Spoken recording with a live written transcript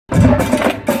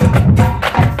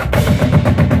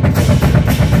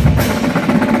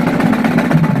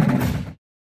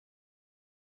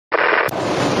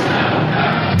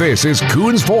This is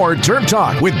Coons 4 Terp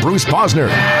Talk with Bruce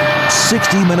Posner.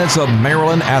 60 minutes of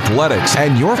Maryland athletics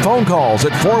and your phone calls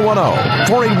at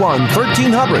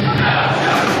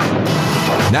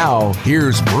 410-481-1300. Now,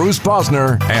 here's Bruce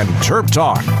Posner and Terp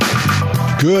Talk.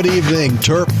 Good evening,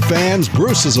 Terp fans.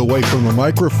 Bruce is away from the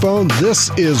microphone.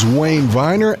 This is Wyane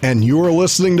Viener, and you're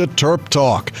listening to Terp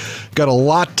Talk. Got a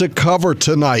lot to cover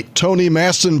tonight. Tony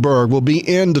Massenburg will be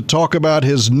in to talk about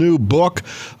his new book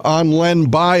on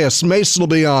Len Bias. Mason will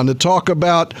be on to talk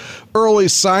about early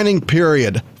signing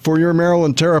period for your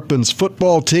Maryland Terrapins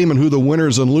football team and who the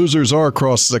winners and losers are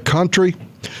across the country.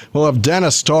 We'll have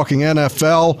Dennis talking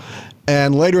NFL.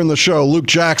 And later in the show, Luke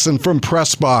Jackson from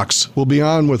Pressbox will be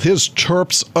on with his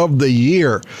Terps of the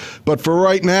Year. But for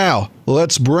right now,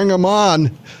 let's bring him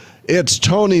on. It's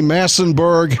Tony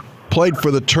Massenburg, played for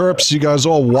the Terps. You guys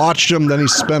all watched him. Then he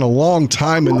spent a long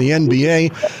time in the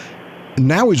NBA. And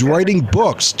now he's writing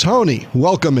books. Tony,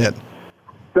 welcome in.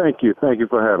 Thank you. Thank you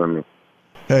for having me.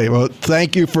 Hey, well,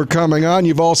 thank you for coming on.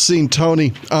 You've all seen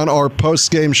Tony on our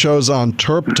post-game shows on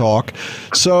Terp Talk.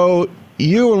 So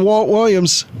you and Walt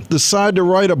Williams decide to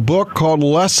write a book called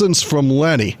Lessons from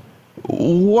Lenny.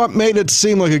 What made it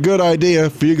seem like a good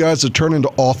idea for you guys to turn into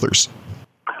authors?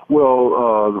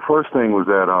 Well, the first thing was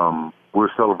that we're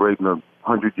celebrating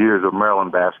 100 years of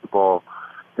Maryland basketball,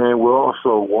 and we're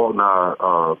also, Walt and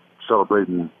I,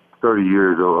 celebrating 30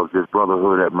 years of this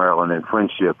brotherhood at Maryland and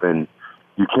friendship, and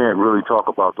you can't really talk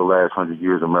about the last 100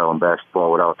 years of Maryland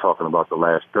basketball without talking about the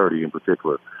last 30 in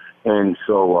particular. And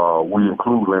so we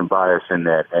include Len Bias in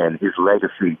that and his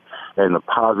legacy and the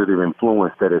positive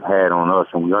influence that it had on us.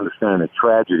 And we understand the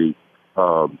tragedy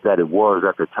that it was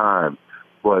at the time.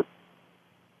 But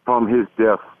from his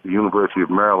death, the University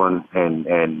of Maryland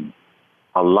and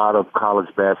a lot of college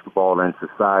basketball and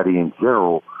society in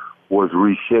general was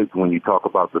reshaped when you talk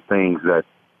about the things that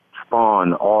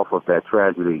spawned off of that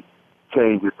tragedy.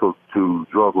 Changes to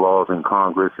drug laws in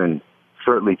Congress and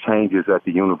certainly changes at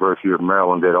the University of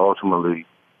Maryland that ultimately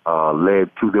led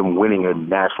to them winning a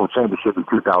national championship in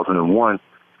 2001.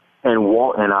 And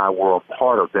Walt and I were a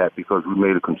part of that because we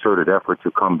made a concerted effort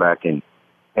to come back and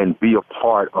be a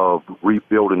part of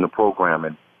rebuilding the program.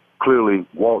 And clearly,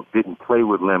 Walt didn't play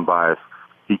with Len Bias.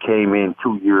 He came in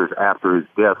 2 years after his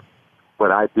death,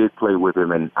 but I did play with him,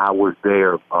 and I was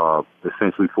there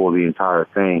essentially for the entire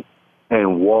thing.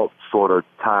 And Walt sort of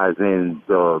ties in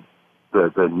the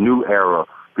new era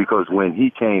because when he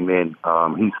came in,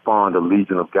 he spawned a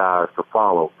legion of guys to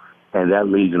follow, and that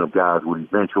legion of guys would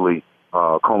eventually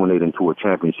culminate into a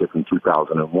championship in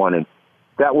 2001. And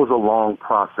that was a long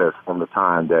process from the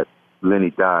time that Lenny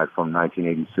died from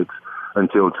 1986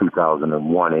 until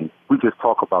 2001. And we just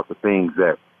talk about the things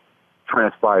that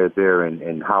transpired there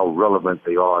and how relevant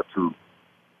they are to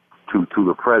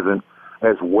the present,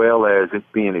 as well as it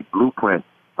being a blueprint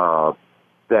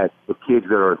that the kids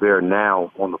that are there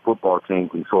now on the football team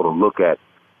can sort of look at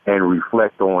and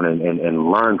reflect on and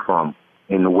learn from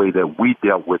in the way that we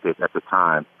dealt with it at the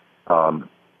time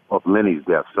of Lenny's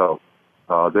death. So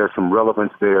there's some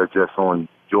relevance there just on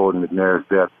Jordan McNair's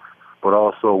death, but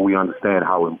also we understand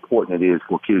how important it is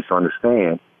for kids to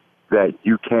understand that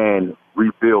you can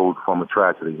rebuild from a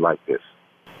tragedy like this.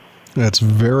 That's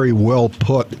very well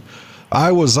put.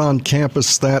 I was on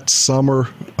campus that summer.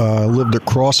 I lived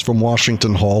across from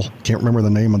Washington Hall. Can't remember the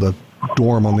name of the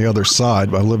dorm on the other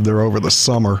side, but I lived there over the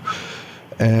summer.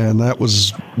 And that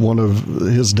was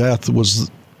his death was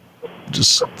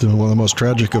just one of the most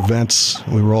tragic events.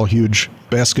 We were all huge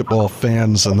basketball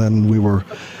fans, and then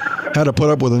had to put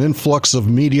up with an influx of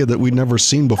media that we'd never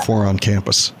seen before on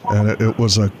campus. And it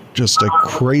was just a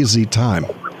crazy time.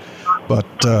 But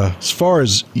as far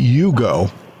as you go,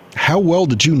 how well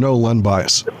did you know Len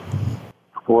Bias?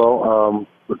 Well,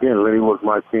 again, Lenny was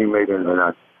my teammate, and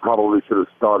I probably should have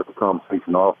started the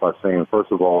conversation off by saying,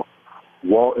 first of all,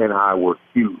 Walt and I were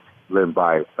huge Len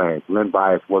Bias fans. Len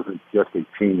Bias wasn't just a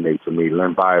teammate to me.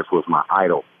 Len Bias was my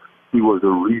idol. He was the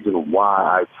reason why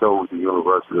I chose the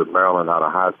University of Maryland out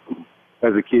of high school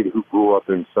as a kid who grew up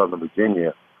in Southern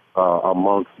Virginia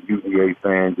amongst UVA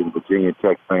fans and Virginia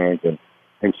Tech fans and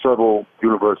several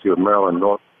University of Maryland,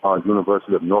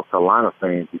 University of North Carolina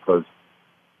fans, because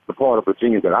the part of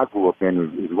Virginia that I grew up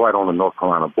in is right on the North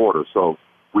Carolina border. So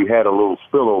we had a little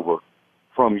spillover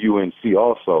from UNC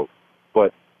also.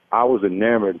 But I was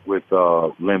enamored with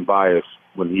Len Bias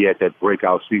when he had that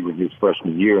breakout season his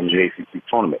freshman year in the ACC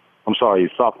tournament. I'm sorry,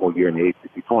 his sophomore year in the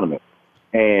ACC tournament.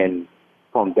 And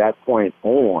from that point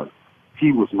on,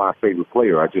 he was my favorite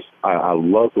player. I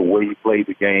loved the way he played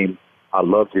the game. I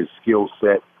loved his skill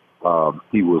set.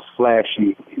 He was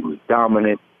flashy. He was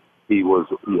dominant. He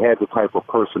had the type of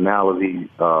personality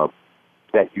to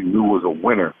that you knew was a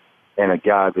winner and a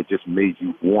guy that just made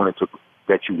you wanted to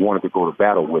go to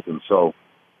battle with. And so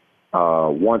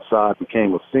once I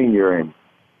became a senior and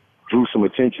drew some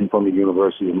attention from the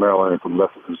University of Maryland and from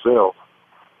Lester Frizzell,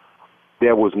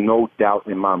 there was no doubt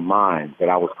in my mind that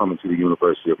I was coming to the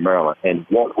University of Maryland. And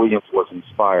Walt Williams was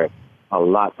inspired a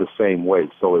lot the same way.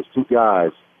 So as two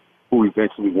guys who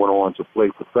eventually went on to play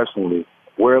professionally,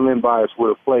 where Len Bias would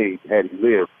have played had he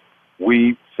lived,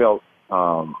 we felt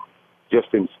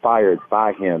just inspired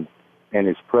by him and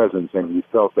his presence, and we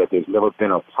felt that there's never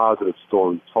been a positive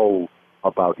story told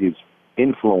about his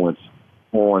influence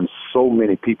on so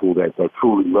many people that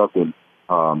truly loved him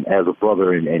as a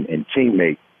brother and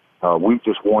teammate. We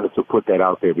just wanted to put that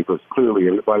out there because clearly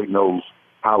everybody knows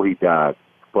how he died,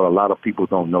 but a lot of people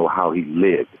don't know how he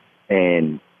lived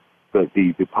and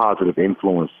the positive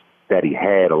influence that he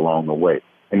had along the way.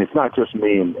 And it's not just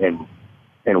me and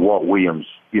Walt Williams,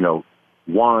 you know,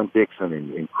 Juan Dixon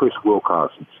and Chris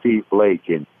Wilcox and Steve Blake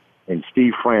and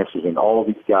Steve Francis and all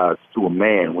these guys, to a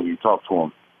man, when you talk to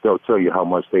them, they'll tell you how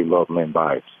much they love Len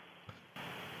Bias.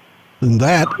 And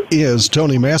that is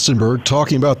Tony Massenburg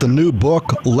talking about the new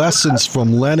book, Lessons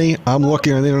from Lenny. I'm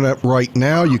looking on the internet right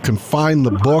now. You can find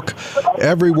the book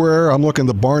everywhere. I'm looking at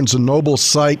the Barnes & Noble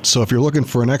site. So if you're looking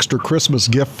for an extra Christmas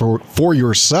gift for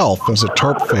yourself as a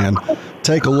Terp fan,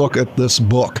 take a look at this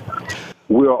book.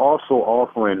 We're also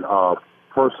offering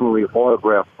personally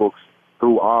autographed books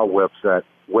through our website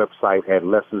at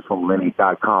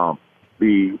lessonsfromlenny.com.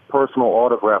 The personal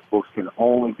autograph books can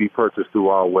only be purchased through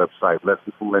our website,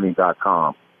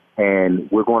 lessonsfromlenny.com. And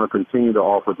we're going to continue to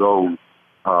offer those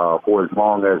for as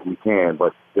long as we can.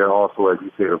 But they're also, as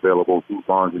you said, available through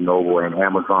Barnes & Noble and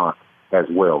Amazon as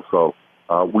well. So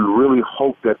we really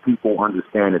hope that people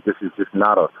understand that this is just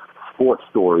not a sports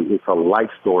story. It's a life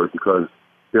story, because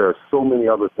there are so many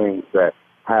other things that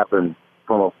happen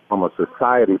from a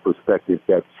society perspective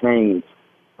that change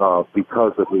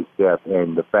because of his death,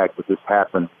 and the fact that this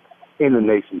happened in the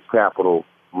nation's capital,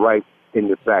 right in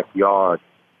the backyard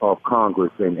of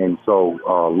Congress. And so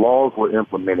laws were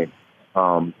implemented.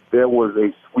 There was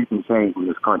a sweeping change in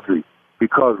this country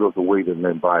because of the way that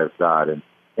Len Bias died.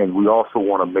 And we also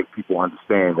want to make people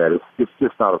understand that it's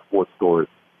just not a sports story.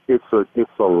 It's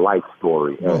a life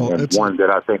story, and one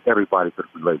that I think everybody could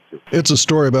relate to. It's a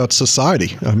story about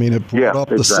society. I mean, it brought up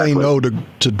the say no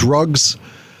to drugs.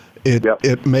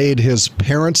 It made his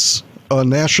parents a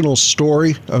national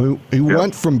story. I mean, he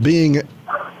went from being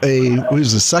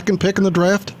the second pick in the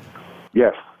draft?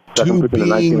 Yes. To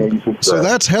being, so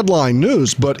that's headline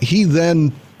news, but he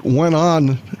then went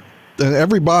on, and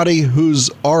everybody who's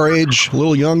our age, a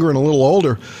little younger and a little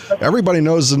older, everybody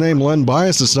knows the name Len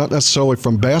Bias. It's not necessarily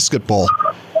from basketball.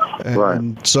 And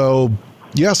right. So,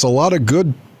 yes, a lot of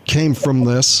good came from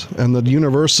this, and the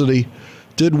university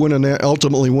did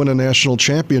ultimately win a national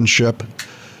championship.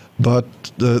 But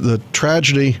the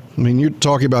tragedy, I mean, you're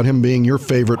talking about him being your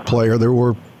favorite player. There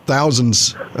were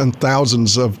thousands and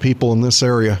thousands of people in this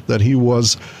area that he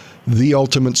was the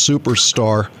ultimate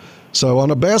superstar. So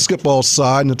on a basketball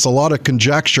side, and it's a lot of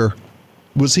conjecture,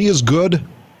 was he as good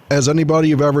as anybody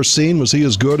you've ever seen? Was he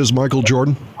as good as Michael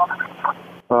Jordan?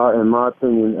 In my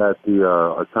opinion, at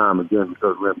the time, again,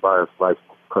 because Len Bias' life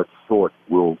cut short,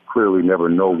 we'll clearly never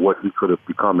know what he could have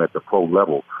become at the pro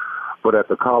level. But at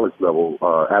the college level,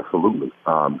 absolutely.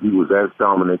 He was as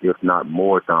dominant, if not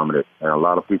more dominant. And a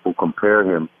lot of people compare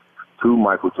him to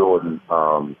Michael Jordan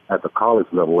at the college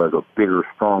level as a bigger,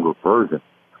 stronger version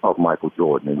of Michael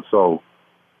Jordan. And so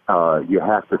you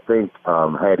have to think,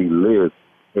 had he lived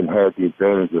and had the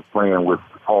advantage of playing with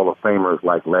Hall of Famers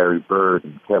like Larry Bird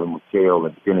and Kevin McHale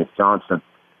and Dennis Johnson,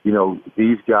 you know,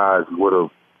 these guys would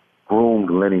have groomed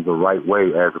Lenny the right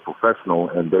way as a professional,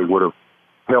 and they would have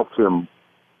helped him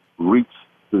reach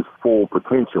his full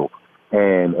potential.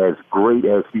 And as great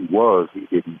as he was,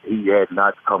 he had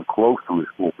not come close to his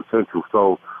full potential.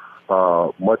 So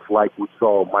much like we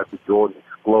saw Michael Jordan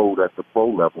explode at the pro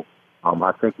level,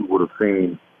 I think we would have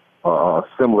seen a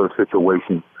similar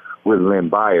situation with Len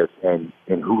Bias, and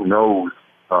who knows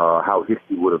how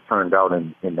history would have turned out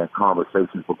in that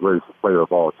conversation for greatest player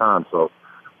of all time. So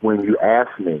when you ask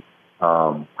me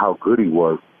how good he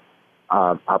was,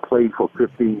 I played for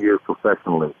 15 years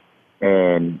professionally,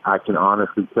 and I can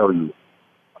honestly tell you,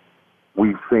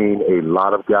 we've seen a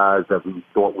lot of guys that we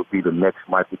thought would be the next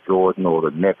Michael Jordan or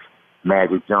the next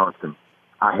Magic Johnson.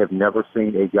 I have never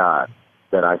seen a guy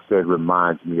that I said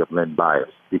reminds me of Len Bias,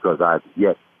 because I've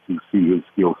yet to see his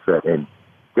skill set. And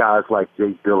guys like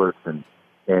Jay Billis and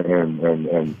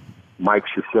Mike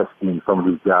Krzyzewski and some of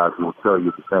these guys will tell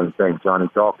you the same thing. Johnny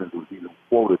Dawkins was even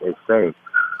quoted as saying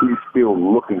he's still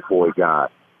looking for a guy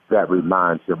that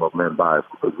reminds him of Len Bias,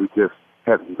 because we just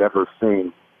have never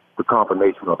seen the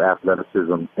combination of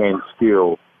athleticism and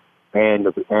skill and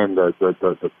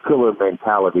the killer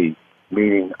mentality,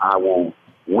 meaning I will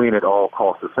win at all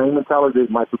costs. The same mentality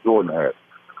that Michael Jordan has.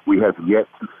 We have yet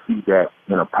to see that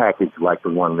in a package like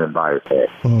the one Len Bias had.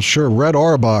 Well, sure. Red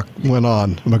Auerbach went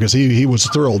on because he was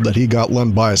thrilled that he got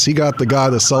Len Bias. He got the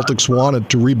guy the Celtics wanted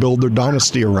to rebuild their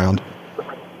dynasty around.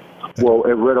 Well,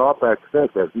 and Red Auerbach said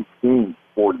that he's seen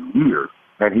for years,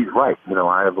 and he's right.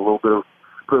 I have a little bit of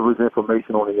privileged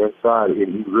information on the inside, and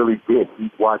he really did.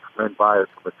 He watched Len Bias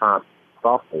from the time he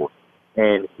was sophomore,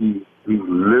 and he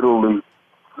literally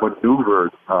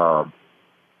maneuvered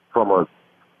from a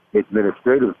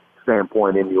administrative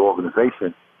standpoint in the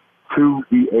organization to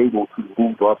be able to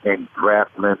move up and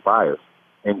draft Len Bias.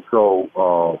 And so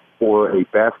for a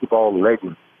basketball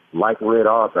legend like Red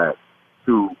Auerbach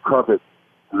to covet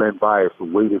Len Bias the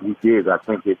way that he did, I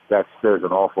think that says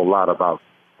an awful lot about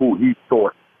who he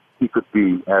thought he could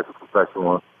be as a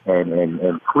professional.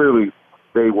 And clearly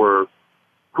they were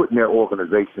putting their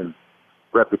organization's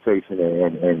reputation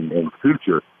and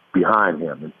future behind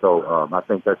him. And so I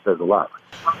think that says a lot.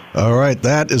 All right,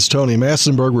 that is Tony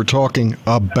Massenburg. We're talking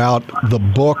about the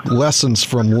book, Lessons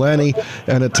from Lenny,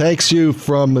 and it takes you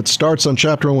it starts on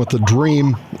chapter 1 with the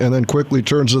dream, and then quickly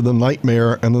turns to the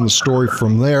nightmare, and then the story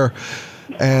from there.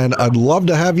 And I'd love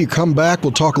to have you come back.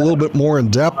 We'll talk a little bit more in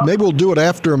depth. Maybe we'll do it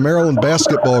after a Maryland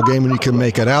basketball game and you can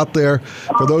make it out there.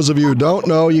 For those of you who don't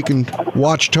know, you can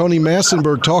watch Tony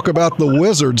Massenburg talk about the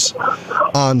Wizards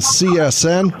on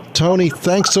CSN. Tony,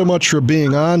 thanks so much for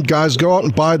being on. Guys, go out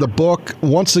and buy the book.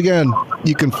 Once again,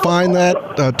 you can find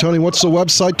that. Tony, what's the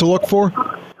website to look for?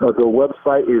 The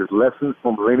website is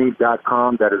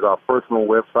lessonsfromlenny.com. That is our personal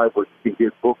website where you can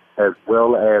get books as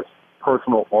well as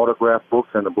personal autograph books,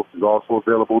 and the book is also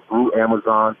available through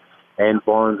Amazon and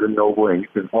Barnes & Noble. And you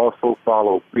can also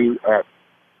follow me at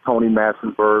Tony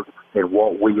Massenburg and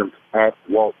Walt Williams at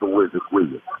Walt the Wizard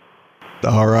Williams.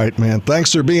 All right, man.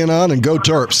 Thanks for being on, and go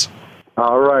Terps.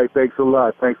 All right. Thanks a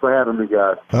lot. Thanks for having me,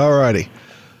 guys. All righty.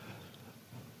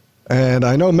 And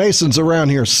I know Mason's around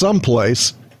here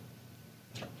someplace,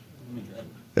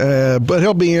 but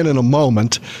he'll be in a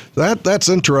moment. That's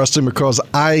interesting because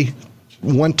I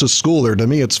went to school there. To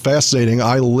me, it's fascinating.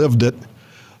 I lived it.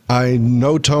 I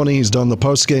know Tony. He's done the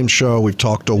post-game show. We've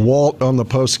talked to Walt on the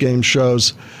post-game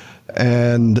shows.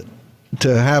 And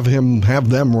to have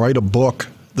them write a book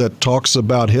that talks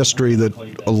about history that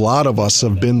a lot of us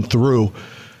have been through,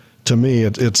 to me,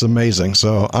 it's amazing.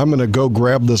 So I'm going to go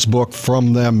grab this book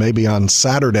from them maybe on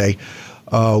Saturday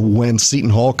when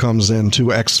Seton Hall comes into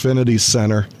Xfinity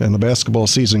Center and the basketball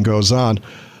season goes on.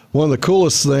 One of the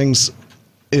coolest things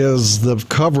is the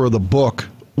cover of the book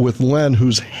with Len,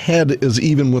 whose head is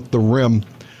even with the rim,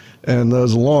 and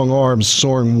those long arms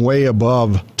soaring way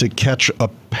above to catch a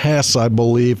pass, I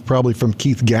believe, probably from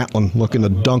Keith Gatlin, looking to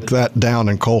dunk that down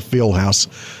in Cole Fieldhouse.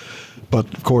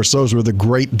 But, of course, those were the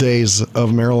great days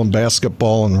of Maryland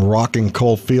basketball and rocking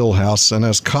Cole Fieldhouse. And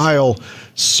as Kyle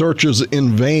searches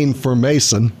in vain for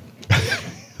Mason,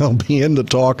 I'll be in to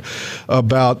talk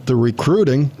about the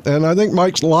recruiting. And I think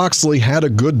Mike Loxley had a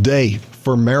good day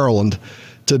for Maryland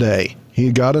today.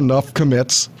 He got enough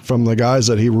commits from the guys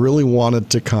that he really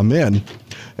wanted to come in.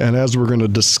 And as we're going to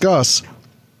discuss,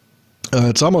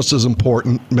 it's almost as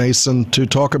important, Mason, to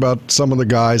talk about some of the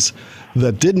guys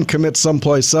that didn't commit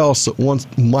someplace else. Once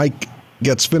Mike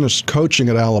gets finished coaching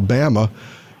at Alabama,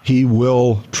 he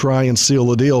will try and seal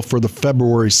the deal for the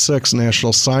February 6th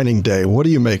National Signing Day. What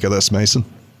do you make of this, Mason?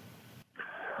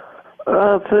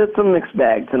 It's a mixed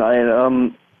bag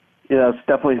tonight. It's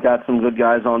definitely got some good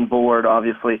guys on board.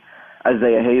 Obviously,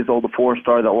 Isaiah Hazel, the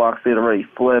 4-star that Loxley had already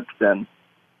flipped, and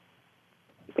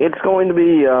it's going to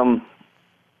be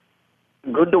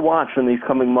good to watch in these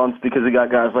coming months because we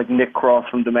got guys like Nick Cross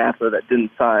from DeMatha that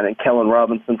didn't sign and Kellen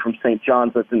Robinson from St.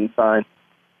 John's that didn't sign.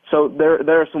 So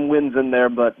there are some wins in there,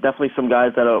 but definitely some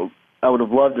guys that I would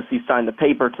have loved to see sign the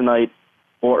paper tonight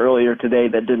or earlier today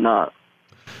that did not.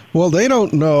 Well, they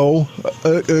don't know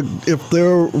if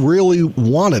they're really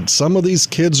wanted. Some of these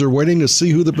kids are waiting to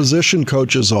see who the position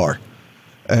coaches are.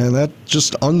 And that's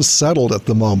just unsettled at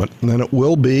the moment. And then it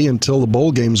will be until the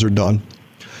bowl games are done.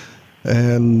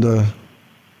 And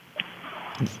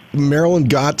Maryland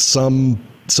got some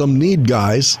need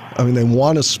guys. I mean, they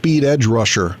want a speed edge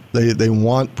rusher. They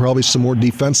want probably some more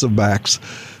defensive backs.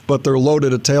 But they're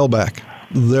loaded at tailback.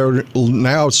 They're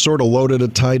now sort of loaded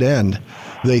at tight end.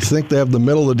 They think they have the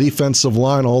middle of the defensive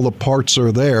line. All the parts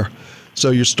are there.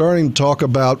 So you're starting to talk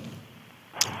about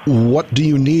what do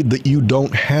you need that you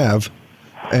don't have.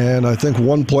 And I think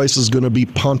one place is going to be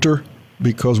punter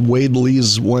because Wade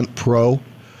Lees went pro.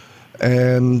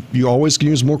 and you always can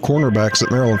use more cornerbacks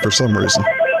at Maryland for some reason.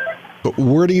 But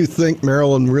where do you think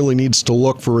Maryland really needs to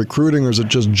look for recruiting, or is it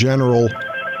just general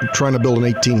trying to build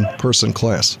an 18-person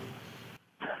class?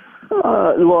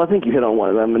 Well, I think you hit on one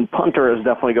of them, and punter is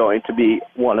definitely going to be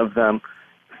one of them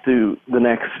through the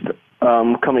next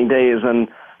coming days. And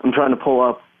I'm trying to pull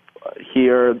up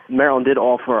here. Maryland did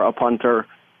offer a punter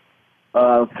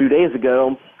a few days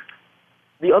ago.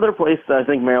 The other place that I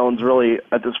think Maryland's really,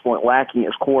 at this point, lacking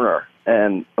is corner.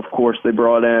 And, of course, they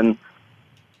brought in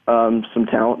some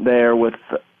talent there with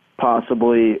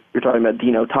possibly, you're talking about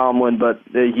Dino Tomlin, but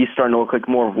he's starting to look like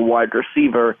more of a wide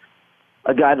receiver.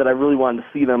 A guy that I really wanted to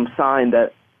see them sign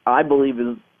that I believe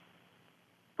is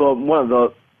one of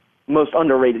the most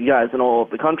underrated guys in all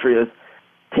of the country is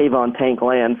Tavon Tank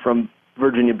Land from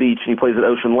Virginia Beach, and he plays at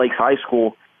Ocean Lakes High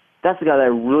School. That's the guy that I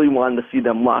really wanted to see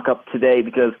them lock up today,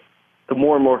 because the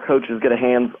more and more coaches get a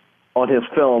hand on his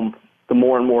film, the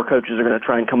more and more coaches are going to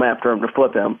try and come after him to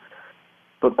flip him.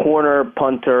 But corner,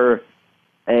 punter,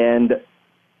 and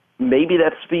maybe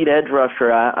that speed edge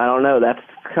rusher, I don't know. That's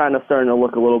kind of starting to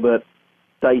look a little bit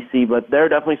dicey, but there are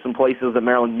definitely some places that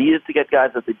Maryland needed to get guys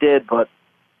that they did, but,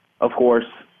 of course,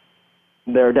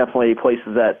 there are definitely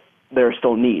places that there are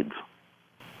still needs.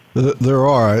 There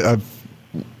are.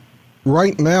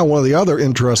 Right now, one of the other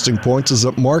interesting points is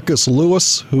that Marcus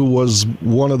Lewis, who was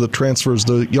one of the transfers,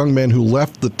 the young man who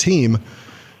left the team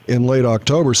in late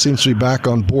October, seems to be back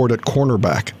on board at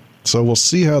cornerback. So we'll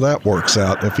see how that works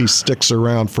out if he sticks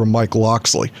around for Mike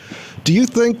Locksley. Do you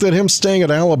think that him staying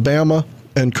at Alabama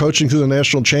and coaching through the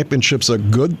national championship's a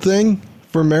good thing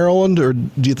for Maryland, or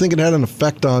do you think it had an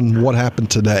effect on what happened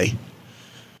today?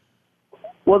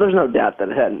 Well, there's no doubt that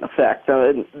it had an effect.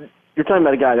 You're talking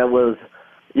about a guy that was,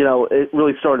 it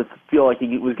really started to feel like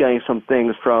he was getting some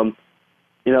things from,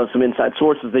 some inside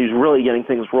sources, that he's really getting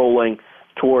things rolling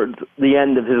towards the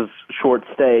end of his short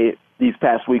stay these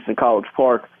past weeks in College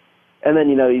Park. And then,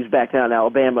 he's back down in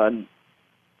Alabama, and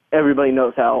everybody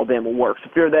knows how Alabama works.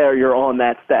 If you're there, you're on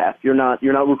that staff. You're not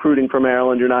recruiting for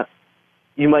Maryland.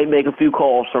 You might make a few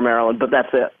calls for Maryland, but that's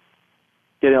it.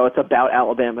 It's about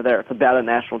Alabama there. It's about a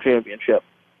national championship.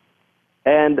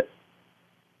 And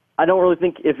I don't really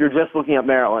think if you're just looking at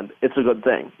Maryland, it's a good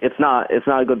thing. It's not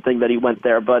a good thing that he went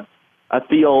there, but I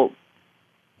feel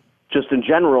just in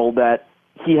general that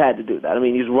he had to do that. I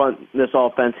mean, he's run this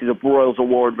offense. He's a Royals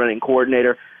Award-winning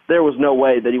coordinator. There was no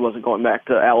way that he wasn't going back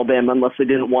to Alabama unless they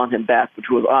didn't want him back, which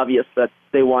was obvious that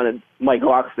they wanted Mike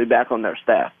Locksley back on their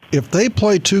staff. If they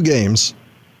play 2 games,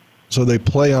 so they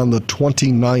play on the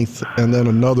 29th and then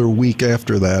another week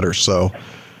after that or so,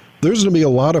 there's going to be a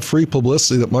lot of free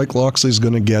publicity that Mike Locksley's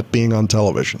going to get being on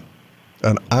television.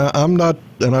 And I'm not,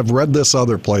 and I've read this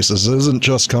other places, it isn't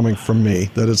just coming from me,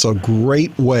 that it's a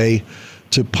great way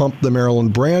to pump the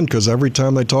Maryland brand, because every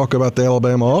time they talk about the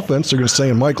Alabama offense, they're going to say,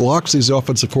 and Mike Locksley's the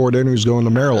offensive coordinator who's going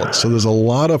to Maryland. So there's a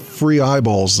lot of free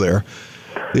eyeballs there.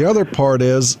 The other part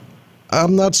is,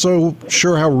 I'm not so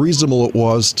sure how reasonable it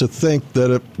was to think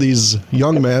that if these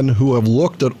young men who have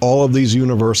looked at all of these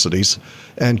universities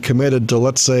and committed to,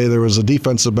 let's say there was a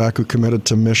defensive back who committed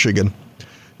to Michigan,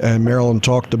 and Maryland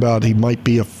talked about he might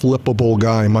be a flippable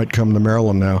guy, might come to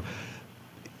Maryland now.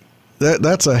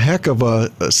 That's a heck of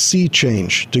a sea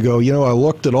change to go, I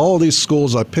looked at all of these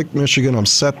schools, I picked Michigan, I'm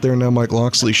set there, now Mike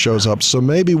Locksley shows up. So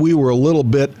maybe we were a little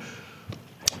bit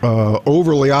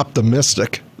overly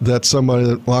optimistic that somebody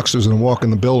that Locksley's going to walk in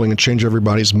the building and change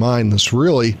everybody's mind. This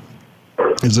really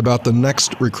is about the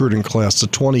next recruiting class, the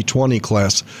 2020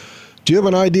 class. Do you have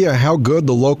an idea how good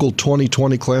the local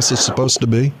 2020 class is supposed to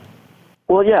be?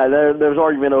 Well, yeah, there's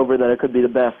argument over that it could be the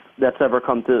best that's ever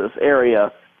come to this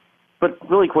area. But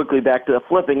really quickly back to the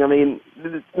flipping. I mean,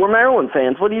 we're Maryland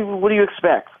fans. What do you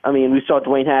expect? I mean, we saw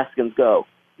Dwayne Haskins go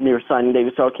near signing day.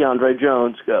 We saw Keandre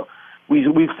Jones go.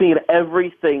 We've seen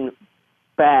everything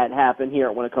bad happen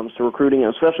here when it comes to recruiting,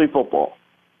 and especially football.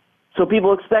 So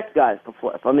people expect guys to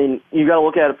flip. I mean, you got to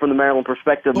look at it from the Maryland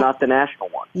perspective, not the national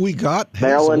one. We got Hazel.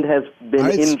 Maryland has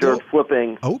been injured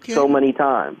flipping so many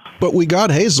times. But we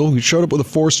got Hazel, who showed up with a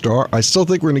 4-star. I still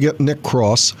think we're going to get Nick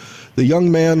Cross. The young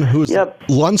man who's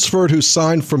Lunsford, who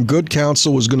signed from Good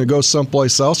Counsel, was going to go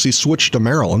someplace else. He switched to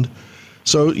Maryland.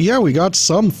 So, yeah, we got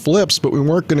some flips, but we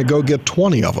weren't going to go get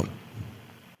 20 of them.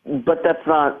 But that's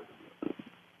not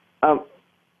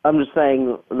I'm just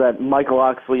saying that Michael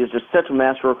Locksley is just such a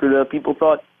master recruiter that people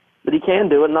thought that he can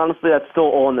do it, and honestly, that's still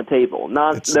all on the table.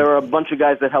 There are a bunch of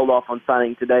guys that held off on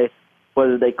signing today,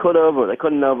 whether they could have or they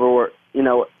couldn't have, or,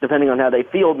 depending on how they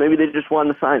feel, maybe they just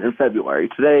wanted to sign in February.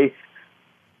 Today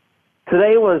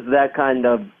was that kind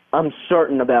of, I'm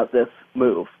certain about this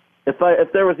move. If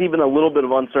there was even a little bit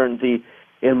of uncertainty,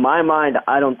 in my mind,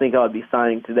 I don't think I would be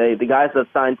signing today. The guys that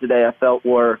signed today, I felt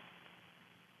were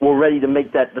ready to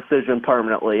make that decision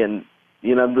permanently. And,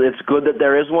 it's good that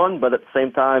there is one, but at the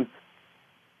same time,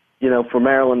 for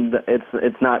Maryland,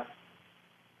 it's not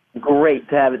great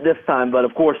to have it this time. But,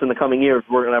 of course, in the coming years,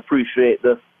 we're going to appreciate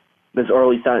this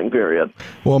early signing period.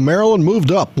 Well, Maryland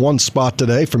moved up one spot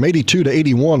today from 82 to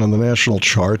 81 on the national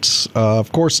charts.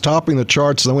 Of course, topping the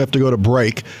charts, then we have to go to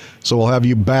break. So we'll have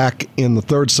you back in the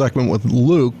third segment with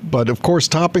Luke. But, of course,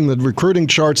 topping the recruiting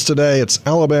charts today, it's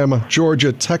Alabama,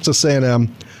 Georgia, Texas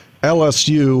A&M,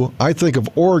 LSU. I think of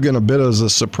Oregon a bit as a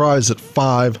surprise at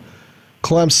 5.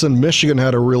 Clemson, Michigan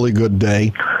had a really good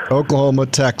day. Oklahoma,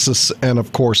 Texas, and,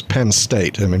 of course, Penn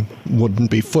State. I mean, wouldn't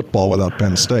be football without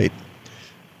Penn State.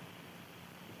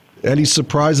 Any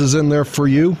surprises in there for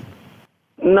you?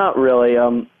 Not really.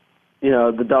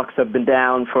 The Ducks have been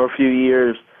down for a few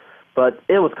years, but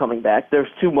it was coming back. There's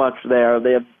too much there.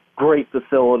 They have great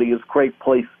facilities, great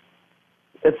place.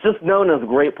 It's just known as a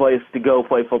great place to go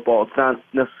play football. It's not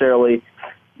necessarily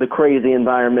the crazy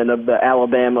environment of the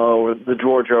Alabama or the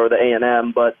Georgia or the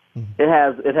A&M, but it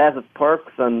has its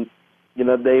perks, and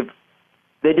they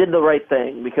did the right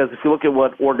thing, because if you look at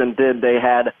what Oregon did, they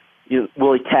had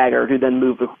Willie Taggart, who then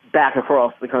moved back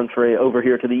across the country over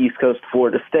here to the East Coast,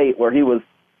 Florida State, where he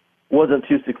wasn't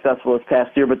too successful this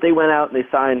past year. But they went out and they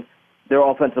signed their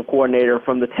offensive coordinator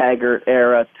from the Taggart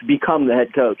era to become the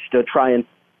head coach, to try and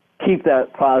keep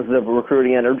that positive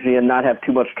recruiting energy and not have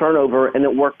too much turnover, and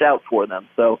it worked out for them.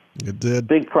 So it did.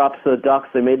 Big props to the Ducks.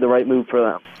 They made the right move for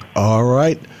them. All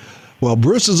right. Well,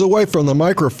 Bruce is away from the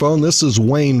microphone. This is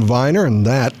Wyane Viener, and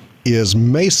that is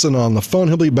Mason on the phone.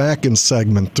 He'll be back in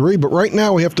segment 3. But right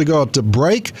now we have to go out to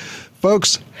break.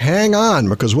 Folks, hang on,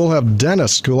 because we'll have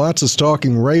Dennis Koulatsos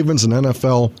talking Ravens and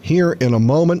NFL here in a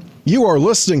moment. You are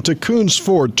listening to Coons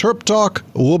Ford Terp Talk.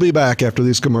 We'll be back after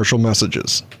these commercial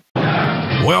messages.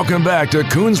 Welcome back to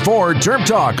Coons Ford Terp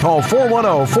Talk. Call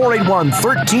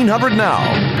 410-481-1300 now.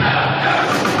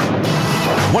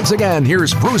 Once again,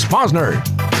 here's Bruce Posner.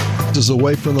 Is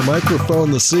away from the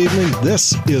microphone this evening.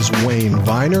 This is Wyane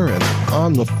Viener, and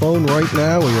on the phone right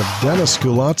now we have Dennis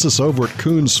Koulatsos over at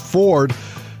Coons Ford.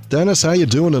 Dennis, how you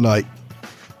doing tonight?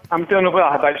 I'm doing well.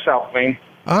 How about yourself, Wayne?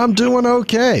 I'm doing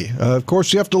okay. Of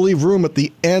course, you have to leave room at the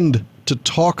end to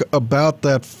talk about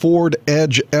that Ford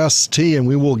Edge ST, and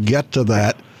we will get to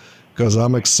that, because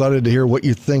I'm excited to hear what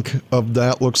you think of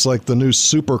that. Looks like the new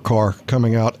supercar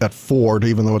coming out at Ford,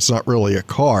 even though it's not really a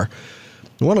car.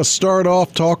 I want to start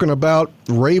off talking about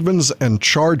Ravens and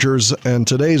Chargers, and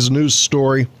today's news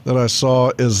story that I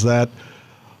saw is that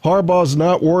Harbaugh's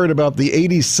not worried about the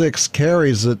 86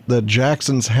 carries that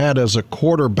Jackson's had as a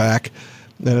quarterback,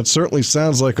 and it certainly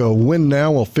sounds like a win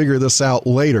now. We'll figure this out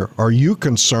later. Are you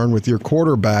concerned with your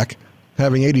quarterback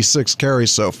having 86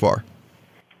 carries so far?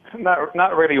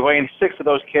 Not really, Wayne. 6 of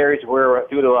those carries were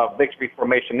due to a victory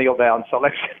formation kneel down, so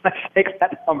let's take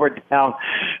that number down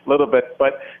a little bit.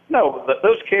 But no,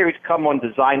 those carries come on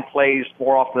design plays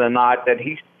more often than not. That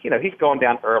he's going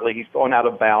down early, he's going out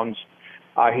of bounds.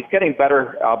 He's getting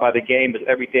better by the game as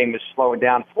every game is slowing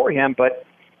down for him. But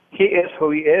he is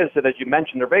who he is, and as you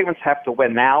mentioned, the Ravens have to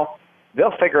win now.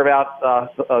 They'll figure out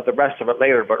the rest of it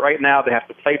later. But right now, they have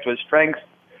to play to his strengths.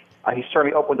 He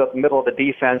certainly opened up the middle of the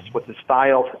defense with his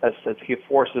style as he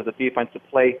forces the defense to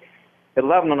play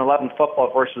 11-on-11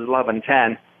 football versus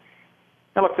 11-10.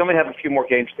 Now, look, they only have a few more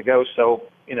games to go, so,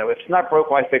 if it's not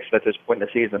broke, why fix it at this point in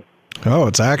the season? Oh,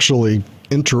 it's actually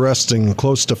interesting,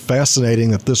 close to fascinating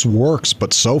that this works,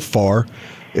 but so far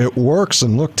it works.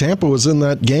 And look, Tampa was in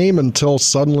that game until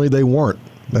suddenly they weren't.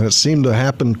 And it seemed to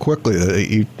happen quickly.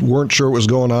 You weren't sure what was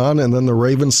going on, and then the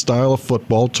Ravens' style of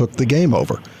football took the game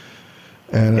over.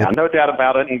 And yeah, no doubt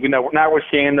about it. And now we're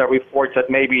seeing the reports that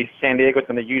maybe San Diego's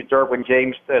going to use Derwin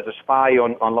James as a spy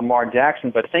on Lamar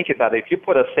Jackson. But think about it: if you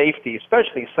put a safety,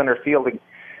 especially center fielding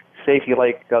safety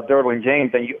like Derwin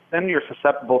James, then you're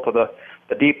susceptible to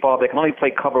the deep ball. They can only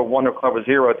play cover 1 or cover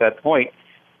 0 at that point.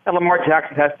 And Lamar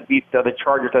Jackson has to beat the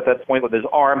Chargers at that point with his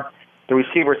arm. The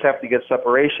receivers have to get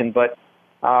separation, but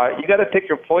you got to pick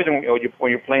your poison when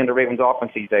you're playing the Ravens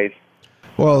offense these days.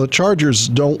 Well, the Chargers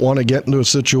don't want to get into a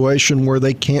situation where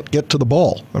they can't get to the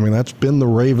ball. I mean, that's been the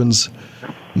Ravens'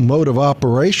 mode of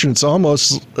operation. It's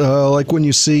almost like when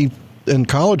you see in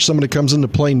college somebody comes in to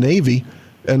play Navy,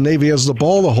 and Navy has the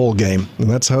ball the whole game, and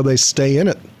that's how they stay in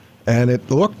it. And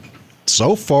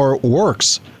so far it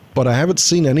works, but I haven't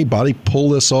seen anybody pull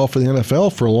this off in the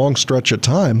NFL for a long stretch of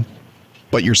time,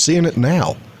 but you're seeing it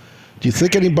now. Do you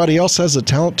think anybody else has the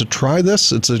talent to try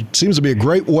this? It seems to be a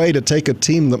great way to take a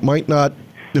team that might not –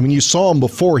 I mean, you saw him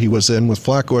before he was in with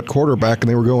Flacco at quarterback, and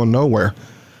they were going nowhere.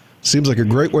 Seems like a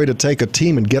great way to take a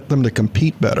team and get them to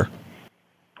compete better.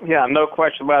 Yeah, no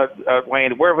question about it,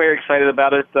 Wayne. We're very excited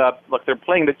about it. Look, they're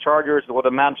playing the Chargers, what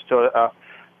amounts to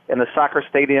in the soccer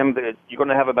stadium. You're going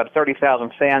to have about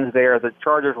 30,000 fans there. The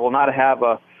Chargers will not have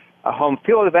a home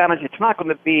field advantage. It's not going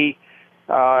to be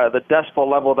the decibel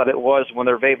level that it was when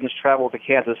the Ravens traveled to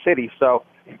Kansas City. So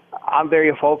I'm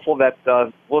very hopeful that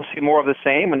we'll see more of the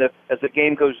same. And as the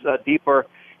game goes deeper,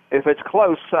 if it's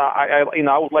close, I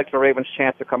would like the Ravens'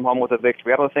 chance to come home with a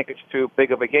victory. I don't think it's too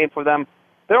big of a game for them.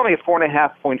 They're only a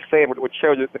 4.5-point favorite, which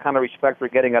shows the kind of respect we're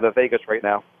getting out of Vegas right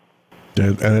now.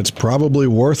 And it's probably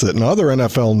worth it. In other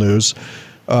NFL news,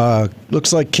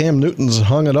 looks like Cam Newton's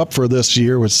hung it up for this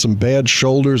year with some bad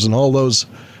shoulders, and all those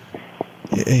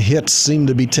hits seem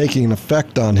to be taking an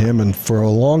effect on him. And for a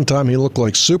long time, he looked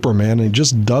like Superman, and he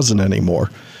just doesn't anymore.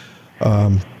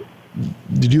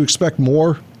 Did you expect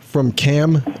more from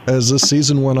Cam as this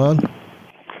season went on?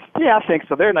 Yeah, I think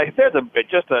so. They're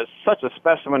such a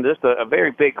specimen, just a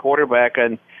very big quarterback,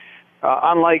 and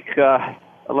unlike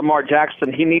Lamar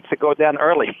Jackson, he needs to go down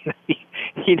early.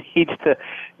 he needs to,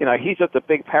 he's just a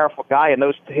big, powerful guy, and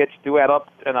those hits do add up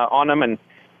on him. And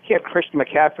he had Christian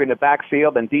McCaffrey in the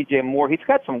backfield and DJ Moore. He's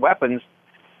got some weapons.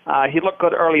 He looked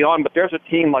good early on, but there's a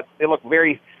team they look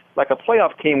very like a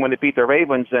playoff team when they beat the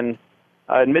Ravens, and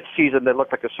in midseason they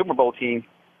looked like a Super Bowl team,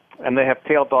 and they have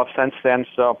tailed off since then.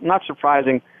 So not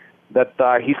surprising that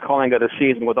he's calling it a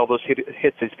season with all those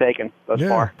hits he's taken thus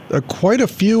far. Quite a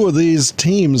few of these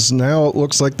teams now, it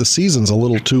looks like the season's a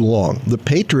little too long. The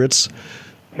Patriots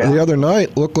the other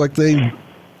night looked like they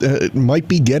might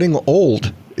be getting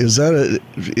old. Is that,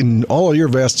 in all of your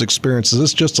vast experience, is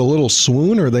this just a little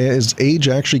swoon, or is age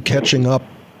actually catching up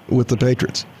with the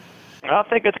Patriots? I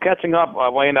think it's catching up,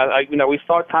 Wayne. We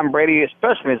saw Tom Brady,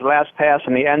 especially his last pass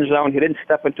in the end zone. He didn't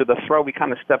step into the throw. He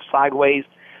kind of stepped sideways.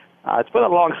 It's been a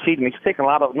long season. He's taken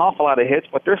an awful lot of hits,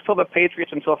 but they're still the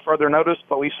Patriots until further notice.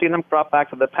 But we've seen them drop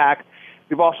back to the pack.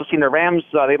 We've also seen the Rams.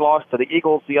 They lost to the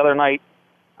Eagles the other night.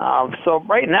 So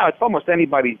right now, it's almost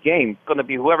anybody's game. It's going to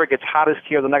be whoever gets hottest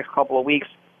here the next couple of weeks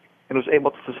and who's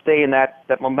able to sustain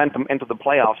that momentum into the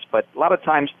playoffs. But a lot of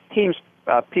times, teams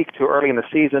peak too early in the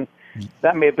season.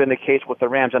 That may have been the case with the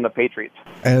Rams and the Patriots.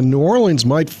 And New Orleans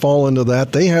might fall into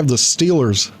that. They have the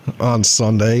Steelers on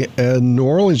Sunday, and New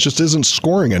Orleans just isn't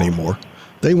scoring anymore.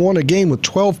 They won a game with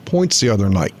 12 points the other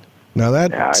night.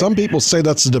 Now, some people say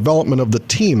that's the development of the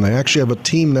team. They actually have a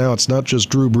team now. It's not just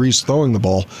Drew Brees throwing the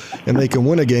ball, and they can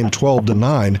win a game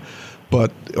 12-9.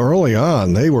 But early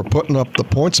on, they were putting up the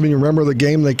points. I mean, you remember the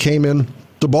game they came in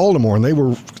to Baltimore, and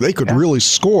they could really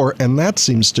score, and that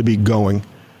seems to be going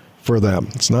for them.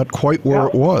 It's not quite where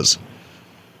it was.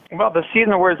 Well, the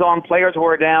season wears on. Players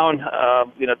were down.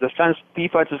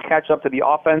 Defenses catch up to the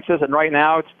offenses, and right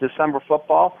now it's December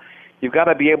football. You've got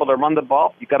to be able to run the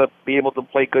ball. You've got to be able to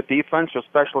play good defense. Your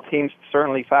special teams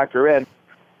certainly factor in.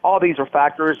 All these are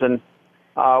factors, and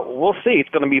we'll see. It's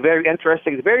going to be very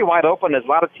interesting. It's very wide open. There's a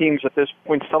lot of teams at this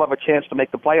point still have a chance to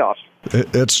make the playoffs.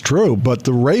 It's true, but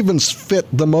the Ravens fit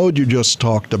the mode you just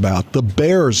talked about. The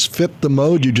Bears fit the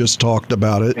mode you just talked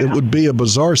about. It would be a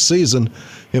bizarre season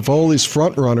if all these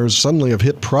front runners suddenly have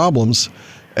hit problems,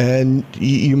 and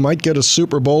you might get a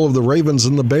Super Bowl of the Ravens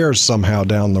and the Bears somehow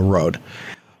down the road.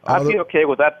 I'd be okay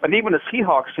with that. But even the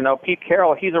Seahawks, Pete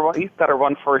Carroll, he's got a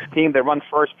run-first team. They run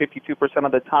first 52%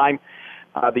 of the time.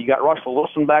 You got Russell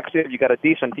Wilson back there. You got a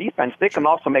decent defense. They can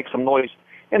also make some noise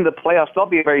in the playoffs. They'll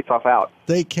be a very tough out.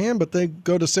 They can, but they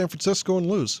go to San Francisco and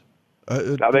lose.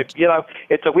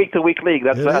 It's a week-to-week league.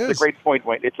 That's a great point,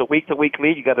 Wayne. It's a week-to-week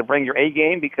league. You got to bring your A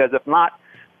game, because if not,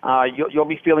 you'll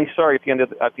be feeling sorry at the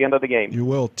end of the game. You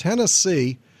will.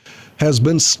 Tennessee has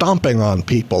been stomping on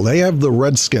people. They have the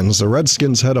Redskins. The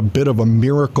Redskins had a bit of a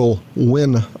miracle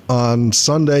win on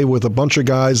Sunday with a bunch of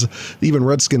guys even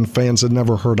Redskin fans had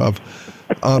never heard of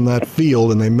on that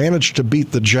field, and they managed to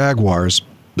beat the Jaguars.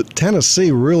 But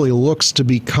Tennessee really looks to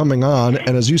be coming on,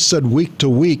 and as you said, week to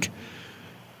week,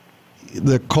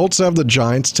 the Colts have the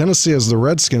Giants, Tennessee has the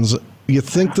Redskins. You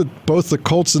think that both the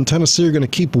Colts and Tennessee are going to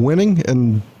keep winning,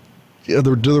 and do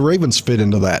the Ravens fit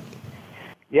into that?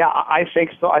 Yeah, I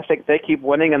think so. I think they keep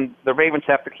winning, and the Ravens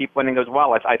have to keep winning as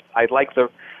well. I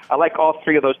like all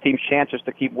three of those teams' chances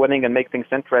to keep winning and make things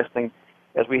interesting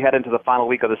as we head into the final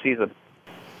week of the season.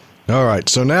 All right,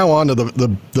 so now on to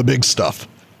the big stuff.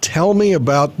 Tell me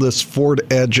about this Ford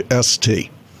Edge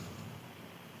ST.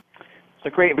 It's a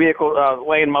great vehicle,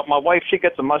 Wayne. My wife, she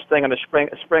gets a Mustang in the spring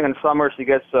and summer. She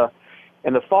gets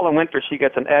in the fall and winter, she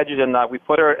gets an Edge, and we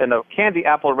put her in a candy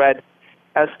apple red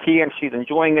ST, and she's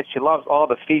enjoying it. She loves all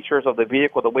the features of the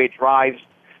vehicle, the way it drives.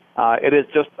 It is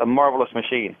just a marvelous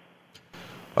machine.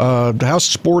 How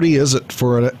sporty is it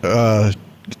for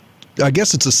I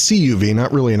guess it's a CUV,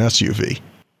 not really an SUV.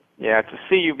 Yeah, it's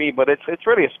a CUV, but it's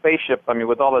really a spaceship. I mean,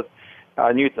 with all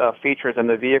the new features in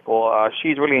the vehicle,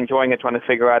 she's really enjoying it, trying to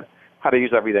figure out how to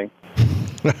use everything.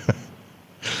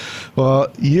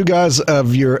 Well, you guys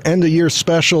have your end-of-year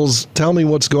specials. Tell me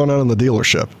what's going on in the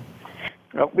dealership.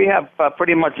 We have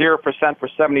pretty much 0% for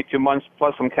 72 months,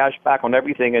 plus some cash back on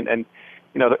everything, and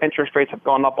the interest rates have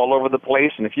gone up all over the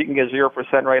place, and if you can get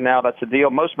 0% right now, that's a deal.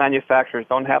 Most manufacturers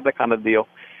don't have that kind of deal,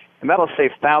 and that'll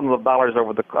save thousands of dollars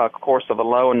over the course of a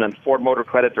loan. And Ford Motor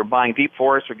Credit, they're buying deep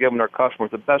forests, they're giving their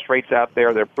customers the best rates out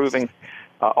there. They're approving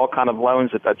all kind of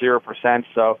loans at 0%,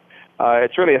 so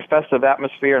it's really a festive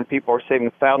atmosphere, and people are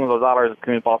saving thousands of dollars at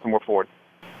Coons Baltimore Ford.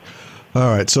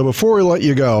 All right, so before we let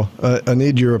you go, I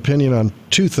need your opinion on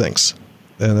two things,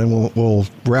 and then we'll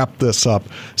wrap this up.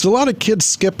 There's a lot of kids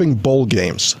skipping bowl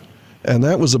games, and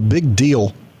that was a big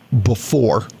deal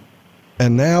before.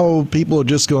 And now people are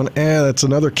just going, that's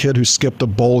another kid who skipped a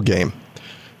bowl game.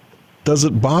 Does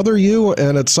it bother you?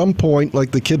 And at some point,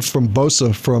 like the kid from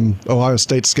Bosa from Ohio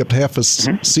State skipped half his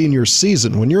senior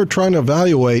season. When you're trying to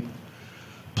evaluate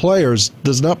players,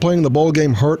 does not playing the bowl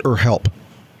game hurt or help?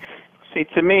 See,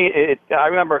 to me, I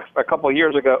remember a couple of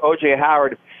years ago, O.J.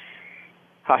 Howard,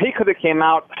 he could have came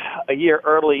out a year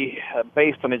early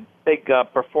based on his big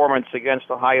performance against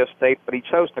Ohio State, but he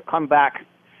chose to come back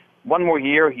one more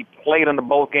year. He played in the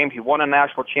bowl game. He won a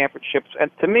national championship.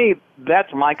 And to me,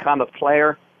 that's my kind of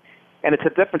player, and it's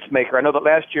a difference maker. I know that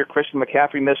last year Christian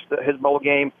McCaffrey missed his bowl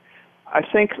game. I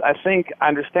think I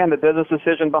understand the business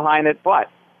decision behind it, but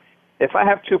if I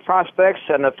have two prospects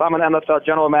and if I'm an NFL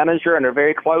general manager and they're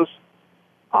very close,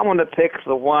 I'm going to pick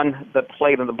the one that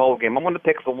played in the bowl game. I'm going to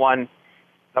pick the one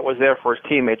that was there for his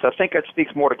teammates. I think that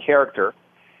speaks more to character.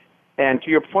 And to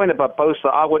your point about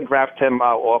Bosa, I wouldn't draft him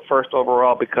first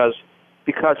overall because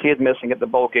he is missing at the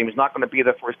bowl game. He's not going to be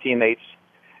there for his teammates.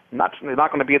 He's not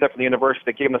going to be there for the university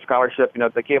that gave him the scholarship.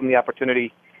 That gave him the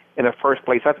opportunity in the first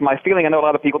place. That's my feeling. I know a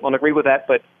lot of people don't agree with that,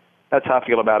 but that's how I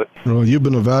feel about it. Well, you've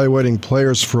been evaluating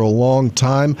players for a long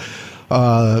time.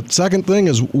 Second thing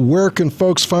is, where can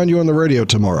folks find you on the radio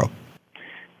tomorrow?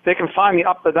 They can find me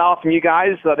up the dial from you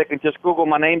guys. They can just Google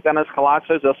my name, Dennis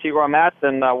Koulatsos. They'll see where I'm at,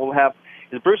 and we'll have.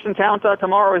 Is Bruce in town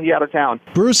tomorrow, or is he out of town?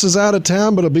 Bruce is out of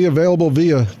town, but he'll be available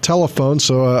via telephone,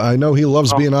 so I know he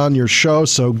loves being on your show,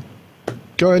 so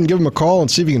go ahead and give him a call and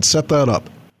see if you can set that up.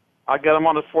 I'll get him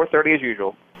on at 4:30 as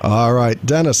usual. All right,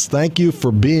 Dennis, thank you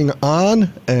for being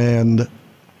on, and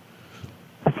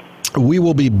we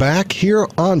will be back here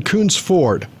on Coons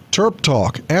Ford Terp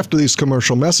Talk after these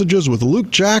commercial messages with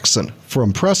Luke Jackson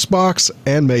from Pressbox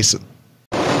and Mason.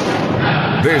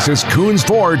 This is Coons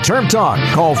Ford Terp Talk.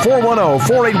 Call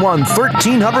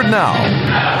 410-481-1300 now.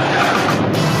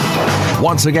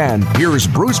 Once again, here's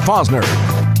Bruce Posner.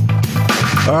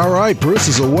 All right, Bruce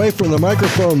is away from the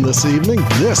microphone this evening.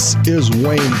 This is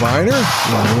Wyane Viener.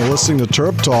 We're listening to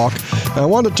Terp Talk. I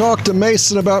want to talk to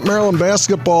Mason about Maryland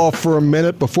basketball for a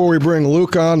minute before we bring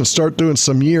Luke on and start doing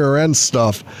some year-end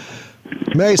stuff.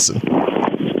 Mason,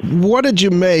 what did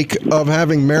you make of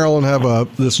having Maryland have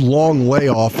this long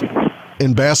layoff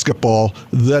in basketball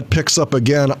that picks up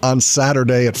again on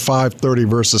Saturday at 5:30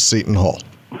 versus Seton Hall?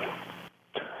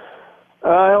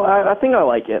 I think I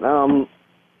like it.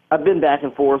 I've been back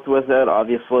and forth with it.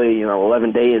 Obviously,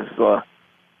 11 days,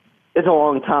 it's a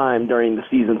long time during the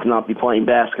season to not be playing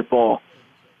basketball.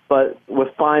 But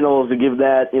with finals, you give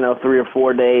that, 3 or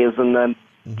 4 days, and then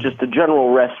just a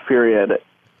general rest period.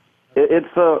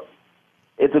 It's a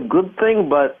good thing,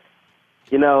 but,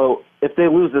 if they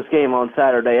lose this game on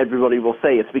Saturday, everybody will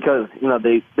say it's because,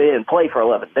 they didn't play for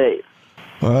 11 days.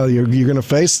 Well, you're going to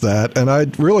face that, and I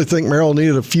really think Maryland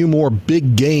needed a few more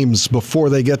big games before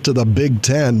they get to the Big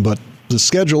Ten, but the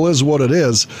schedule is what it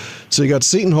is. So you got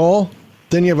Seton Hall,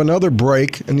 then you have another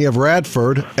break, and you have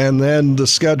Radford, and then the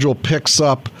schedule picks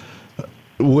up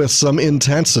with some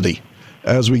intensity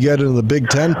as we get into the Big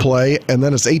Ten play, and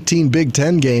then it's 18 Big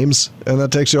Ten games, and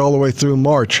that takes you all the way through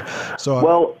March.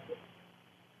 So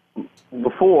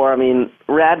before,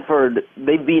 Radford,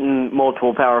 they've beaten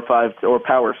multiple Power 5 or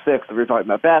Power 6, if you're talking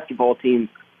about basketball teams,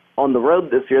 on the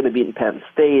road this year. They've beaten Penn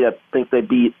State. I think they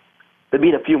beat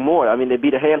a few more. They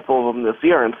beat a handful of them this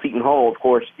year. And Seton Hall, of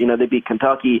course, they beat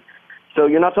Kentucky. So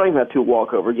you're not talking about two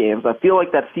walkover games. I feel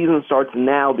like that season starts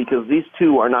now because these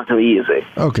two are not going to be easy.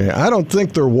 Okay, I don't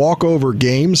think they're walkover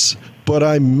games, but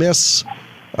I miss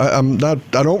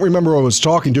I don't remember who I was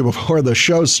talking to before the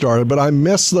show started, but I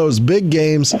miss those big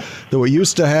games that we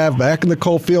used to have back in the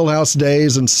Cole Fieldhouse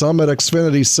days and some at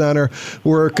Xfinity Center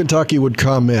where Kentucky would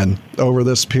come in over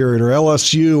this period, or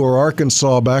LSU or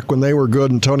Arkansas back when they were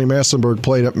good and Tony Massenburg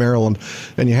played at Maryland.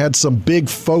 And you had some big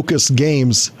focused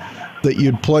games that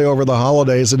you'd play over the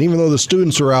holidays, and even though the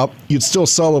students were out, you'd still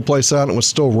sell the place out and it was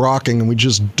still rocking, and we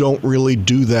just don't really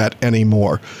do that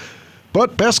anymore.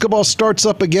 But basketball starts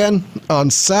up again on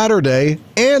Saturday,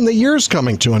 and the year's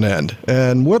coming to an end.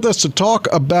 And with us to talk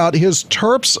about his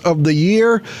Terps of the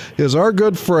year is our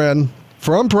good friend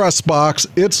from Press Box.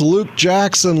 It's Luke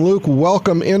Jackson. Luke,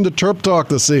 welcome into Terp Talk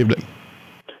this evening.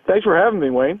 Thanks for having me,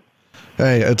 Wayne.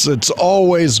 Hey, it's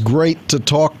always great to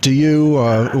talk to you.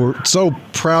 We're so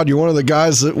proud. You're one of the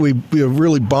guys that we have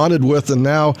really bonded with, and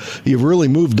now you've really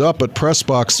moved up at Press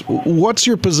Box. What's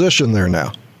your position there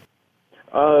now?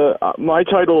 My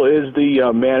title is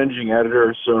the managing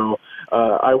editor, so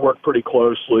I work pretty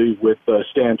closely with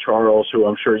Stan Charles, who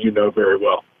I'm sure you know very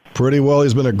well. Pretty well.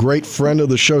 He's been a great friend of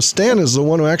the show. Stan is the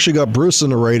one who actually got Bruce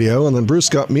into radio, and then Bruce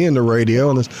got me into radio,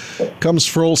 and it comes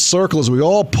full circle as we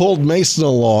all pulled Mason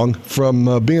along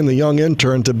from being the young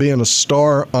intern to being a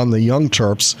star on the Young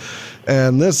Terps.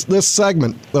 And this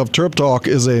segment of Terp Talk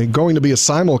is going to be a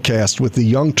simulcast with the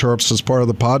Young Terps as part of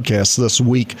the podcast this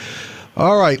week.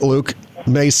 All right, Luke,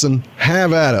 Mason,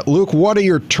 have at it. Luke, what are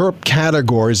your Terp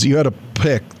categories you had to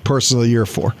pick Person of the Year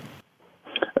for?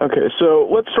 Okay, so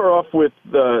let's start off with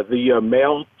the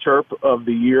male Terp of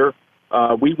the year.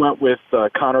 We went with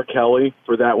Connor Kelly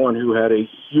for that one, who had a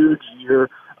huge year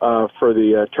for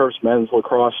the Terps men's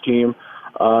lacrosse team.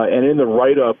 And in the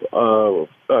write-up of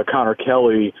Connor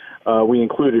Kelly, we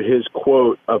included his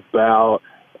quote about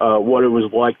what it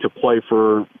was like to play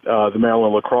for the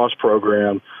Maryland lacrosse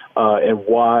program and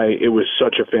why it was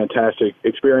such a fantastic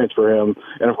experience for him.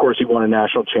 And, of course, he won a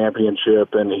national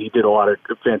championship, and he did a lot of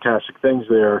fantastic things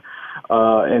there.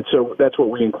 And so that's what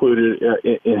we included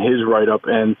in his write-up.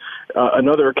 And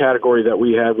another category that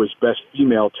we had was Best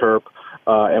Female Terp.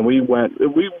 And we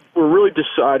were really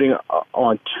deciding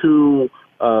on two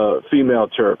female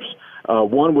Terps.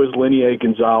 One was Linnea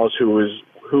Gonzalez,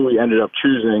 who we ended up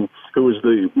choosing, who was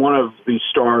one of the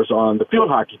stars on the field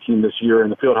hockey team this year. And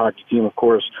the field hockey team, of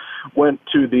course, went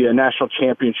to the national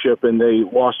championship, and they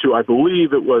lost to, I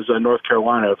believe it was North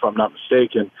Carolina, if I'm not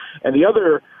mistaken. And the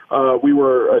other we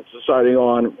were deciding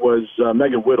on was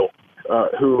Megan Whittle,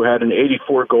 who had an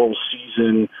 84-goal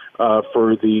season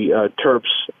for the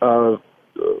Terps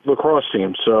lacrosse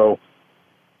team. So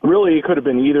really, it could have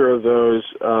been either of those,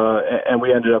 and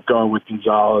we ended up going with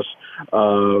Gonzalez.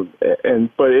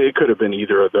 But it could have been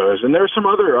either of those. And there are some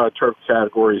other Terp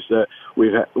categories that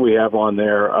we have on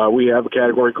there. We have a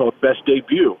category called Best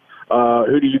Debut.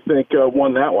 Who do you think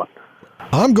won that one?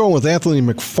 I'm going with Anthony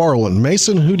McFarland.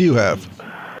 Mason, who do you have?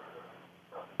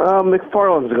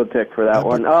 McFarland's a good pick for that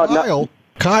one.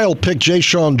 Kyle picked Jay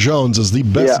Sean Jones as the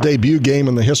best debut game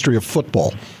in the history of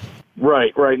football.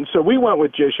 Right. And so we went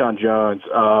with Jay Sean Jones.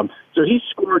 So he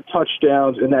scored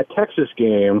touchdowns in that Texas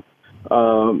game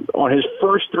on his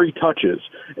first three touches.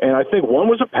 And I think one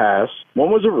was a pass, one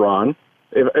was a run.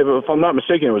 If I'm not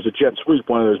mistaken, it was a jet sweep,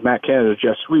 one of those Matt Canada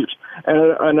jet sweeps. And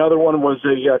another one was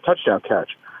a touchdown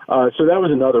catch. So that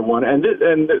was another one. And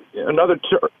another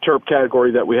Terp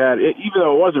category that we had, even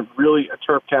though it wasn't really a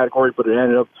Terp category, but it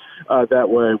ended up that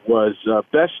way, was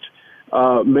Best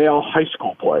Male High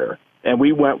School Player. And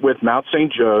we went with Mount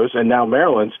St. Joe's and now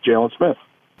Maryland's Jalen Smith.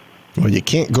 Well, you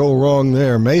can't go wrong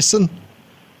there. Mason, do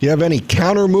you have any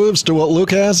counter moves to what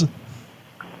Luke has?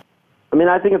 I mean,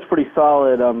 I think it's pretty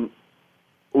solid.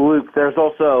 Luke, there's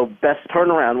also Best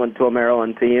Turnaround went to a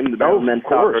Maryland team, the Maryland men's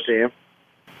soccer team.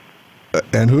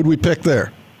 And who'd we pick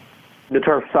there? The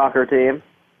Terps soccer team.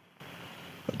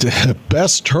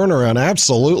 Best Turnaround,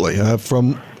 absolutely.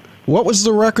 From what was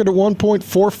the record at one point?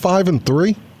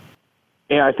 4-5-3?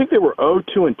 Yeah, I think they were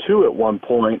 0-2-2 at one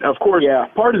point. Of course,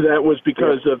 part of that was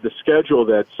because of the schedule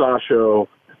that Sasho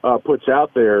puts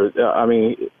out there. I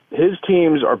mean, his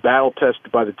teams are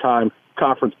battle-tested by the time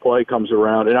conference play comes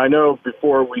around. And I know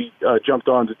before we jumped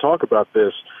on to talk about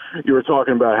this, you were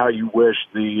talking about how you wish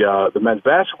the men's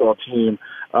basketball team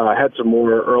had some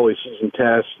more early season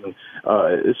tests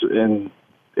and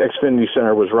Xfinity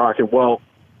Center was rocking. Well,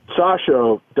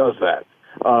 Sasho does that.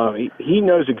 He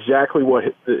knows exactly what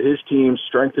his team's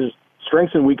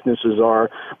strengths and weaknesses are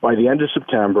by the end of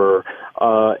September,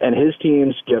 and his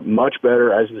teams get much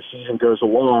better as the season goes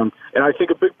along. And I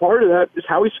think a big part of that is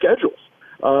how he schedules.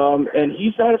 And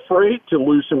he's not afraid to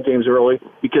lose some games early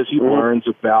because he learns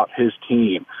about his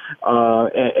team,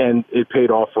 and it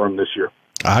paid off for him this year.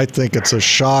 I think it's a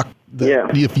shock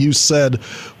that if you said,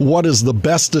 what is the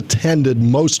best attended,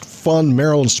 most fun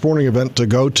Maryland sporting event to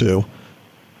go to,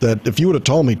 that if you would have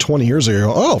told me 20 years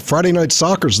ago, oh, Friday night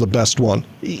soccer's the best one,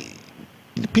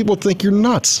 people think you're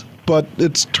nuts. But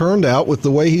it's turned out with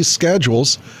the way he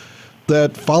schedules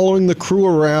that following the crew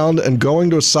around and going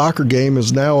to a soccer game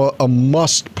is now a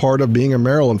must part of being a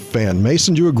Maryland fan.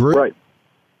 Mason, do you agree? Right.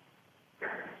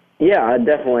 Yeah,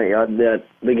 definitely. The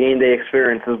game day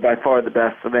experience is by far the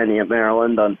best of any at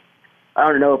Maryland. I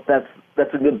don't know if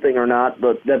that's a good thing or not,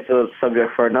 but that's a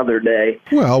subject for another day.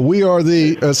 Well, we are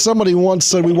as somebody once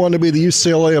said, we wanted to be the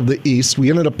UCLA of the East.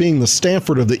 We ended up being the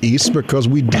Stanford of the East because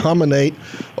we dominate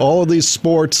all of these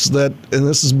sports that, and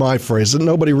this is my phrase, that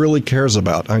nobody really cares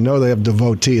about. I know they have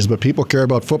devotees, but people care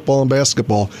about football and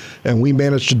basketball, and we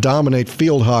managed to dominate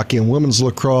field hockey and women's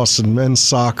lacrosse and men's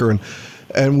soccer,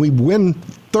 and we win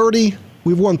 30.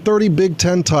 We've won 30 Big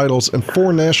Ten titles and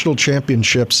 4 national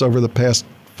championships over the past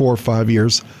 4 or 5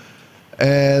 years.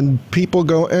 And people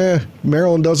go,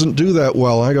 Maryland doesn't do that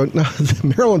well. I go, no,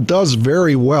 Maryland does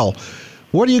very well.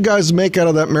 What do you guys make out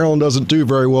of that Maryland doesn't do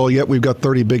very well, yet we've got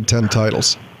 30 Big Ten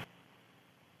titles?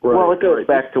 Right, well, it goes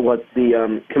back to what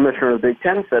the commissioner of the Big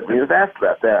Ten said when he was asked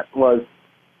about that, was,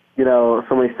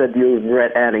 somebody said, do you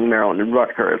regret adding Maryland and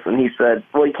Rutgers? And he said,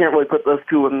 well, you can't really put those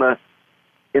two in the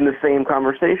same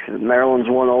conversation. Maryland's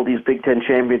won all these Big Ten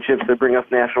championships that bring us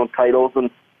national titles,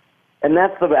 and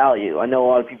that's the value. I know a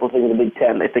lot of people think of the Big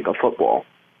Ten, they think of football.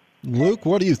 Luke,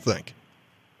 what do you think?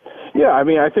 Yeah,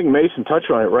 I think Mason touched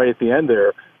on it right at the end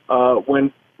there.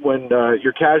 When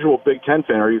your casual Big Ten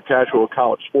fan or your casual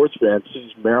college sports fan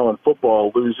sees Maryland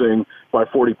football losing by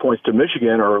 40 points to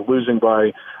Michigan or losing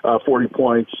by 40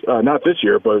 points, not this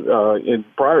year, but in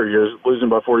prior years, losing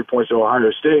by 40 points to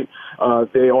Ohio State,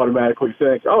 they automatically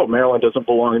think, oh, Maryland doesn't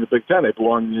belong in the Big Ten, they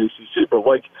belong in the ACC. But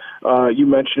like you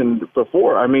mentioned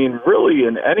before, really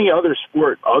in any other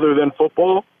sport other than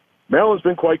football, Maryland's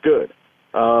been quite good.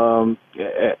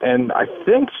 And I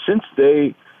think since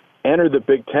they entered the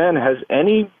Big Ten, has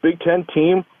any Big Ten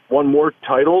team won more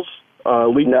titles,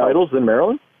 league titles than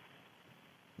Maryland?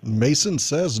 Mason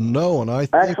says no, and I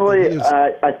think actually,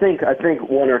 I think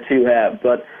one or two have,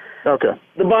 but okay.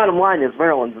 The bottom line is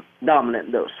Maryland's dominant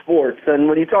in those sports. And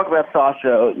when you talk about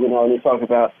Sasha, when you talk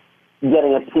about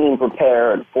getting a team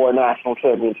prepared for a national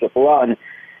championship run,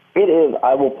 it is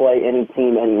I will play any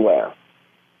team anywhere.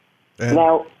 And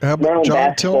now, Maryland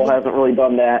basketball hasn't really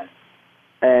done that,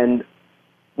 and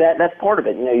that's part of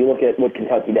it. You look at what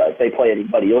Kentucky does. They play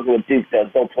anybody. You look at what Duke does.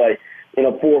 They'll play, 4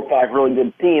 or 5 really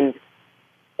good teams.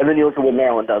 And then you look at what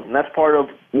Maryland does. And that's part of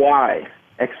why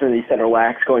Xfinity Center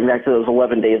lacks, going back to those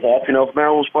 11 days off. If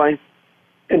Maryland was playing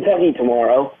Kentucky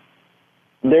tomorrow,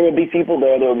 there would be people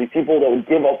there. There would be people that would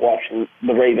give up watching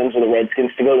the Ravens or the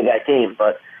Redskins to go to that game.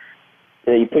 But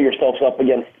you put yourselves up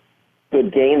against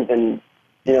good games, and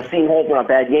Seton Hall's not a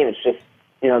bad game. It's just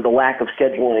the lack of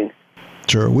scheduling.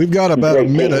 Sure. We've got about a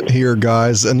minute here,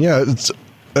 guys. And, it's,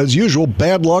 as usual,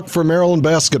 bad luck for Maryland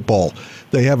basketball.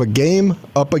 They have a game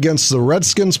up against the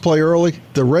Redskins, play early,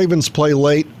 the Ravens play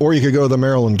late, or you could go to the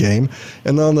Maryland game.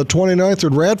 And then on the 29th,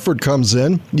 when Radford comes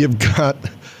in, you've got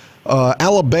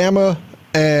Alabama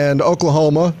and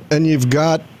Oklahoma, and you've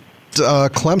got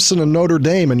Clemson and Notre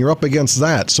Dame, and you're up against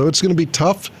that. So it's going to be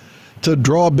tough to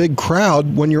draw a big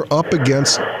crowd when you're up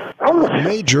against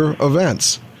major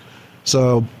events.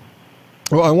 So...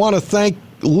 well, I want to thank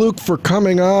Luke for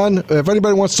coming on. If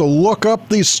anybody wants to look up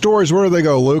these stories, where do they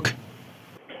go, Luke?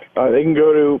 They can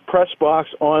go to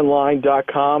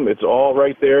pressboxonline.com. It's all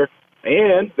right there.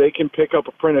 And they can pick up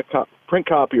a print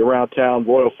copy around town.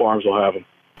 Royal Farms will have them.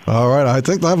 All right. I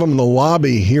think they'll have them in the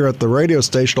lobby here at the radio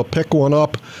station. I'll pick one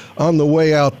up on the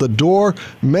way out the door.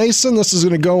 Mason, this is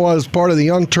going to go as part of the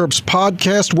Young Terps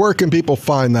podcast. Where can people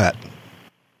find that?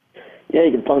 Yeah,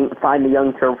 you can find the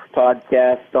Young Terps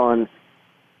podcast on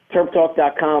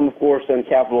TerpTalk.com, of course, and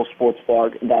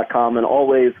CapitalSportsBlog.com, and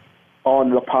always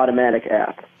on the Podomatic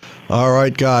app. All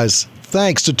right, guys.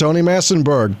 Thanks to Tony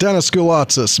Massenburg, Dennis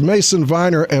Koulatsos, Mason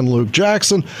Viener, and Luke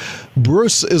Jackson.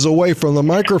 Bruce is away from the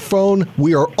microphone.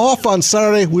 We are off on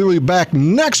Saturday. We will be back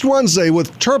next Wednesday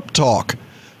with Terp Talk,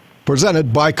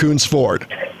 presented by Coons Ford.